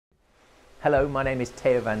Hello, my name is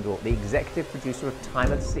Theo van Dort, the executive producer of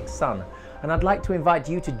Time of the Sixth Sun, and I'd like to invite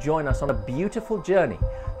you to join us on a beautiful journey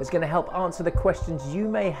that's going to help answer the questions you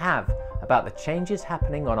may have about the changes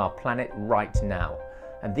happening on our planet right now.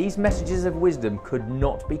 And these messages of wisdom could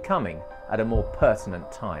not be coming at a more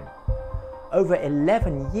pertinent time. Over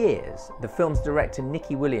 11 years, the film's director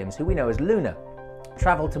Nikki Williams, who we know as Luna,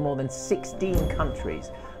 travelled to more than 16 countries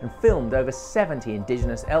and filmed over 70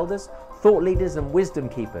 indigenous elders, thought leaders and wisdom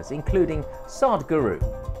keepers, including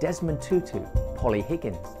Sadhguru, Desmond Tutu, Polly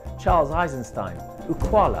Higgins, Charles Eisenstein,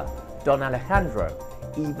 Ukwala, Don Alejandro,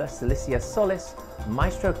 Eva Celicia Solis,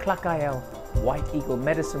 Maestro Clacael, White Eagle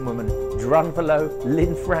Medicine Woman, Drunvalo,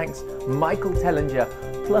 Lynn Franks, Michael Tellinger,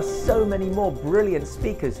 plus so many more brilliant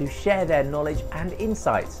speakers who share their knowledge and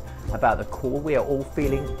insights about the call we are all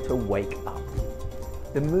feeling to wake up.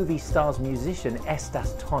 The movie stars musician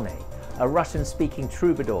Estas Tone, a Russian-speaking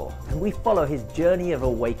troubadour, and we follow his journey of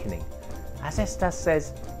awakening. As Estas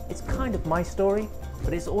says, it's kind of my story,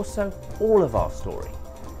 but it's also all of our story.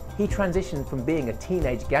 He transitioned from being a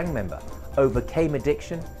teenage gang member, overcame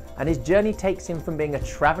addiction, and his journey takes him from being a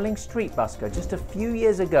travelling street busker just a few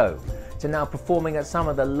years ago to now performing at some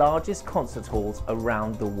of the largest concert halls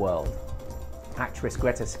around the world. Actress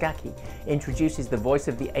Greta Scacchi introduces the voice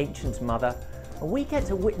of the ancient mother, and we get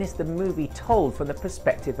to witness the movie told from the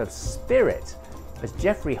perspective of spirit, as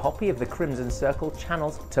Jeffrey Hoppe of the Crimson Circle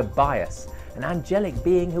channels Tobias, an angelic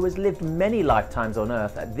being who has lived many lifetimes on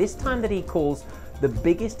Earth at this time that he calls the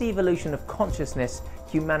biggest evolution of consciousness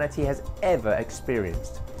humanity has ever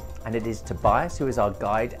experienced. And it is Tobias who is our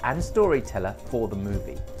guide and storyteller for the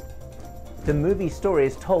movie. The movie story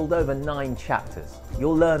is told over 9 chapters.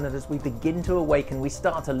 You'll learn that as we begin to awaken, we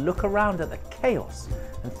start to look around at the chaos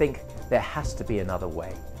and think there has to be another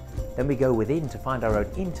way. Then we go within to find our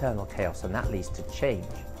own internal chaos, and that leads to change.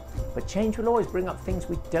 But change will always bring up things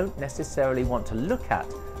we don't necessarily want to look at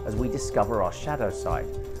as we discover our shadow side.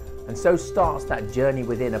 And so starts that journey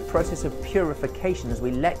within, a process of purification as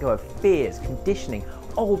we let go of fears, conditioning,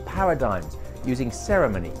 old paradigms, using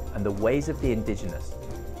ceremony and the ways of the indigenous.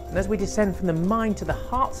 And as we descend from the mind to the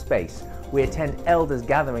heart space, we attend elders'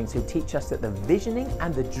 gatherings who teach us that the visioning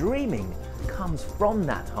and the dreaming comes from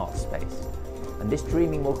that heart space. And this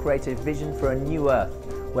dreaming will create a vision for a new earth,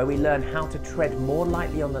 where we learn how to tread more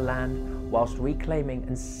lightly on the land whilst reclaiming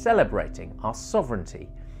and celebrating our sovereignty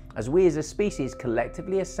as we as a species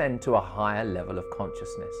collectively ascend to a higher level of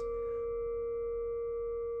consciousness.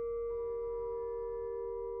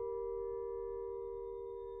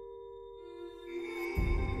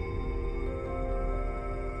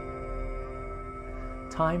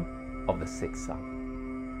 Time of the Sixth Sun.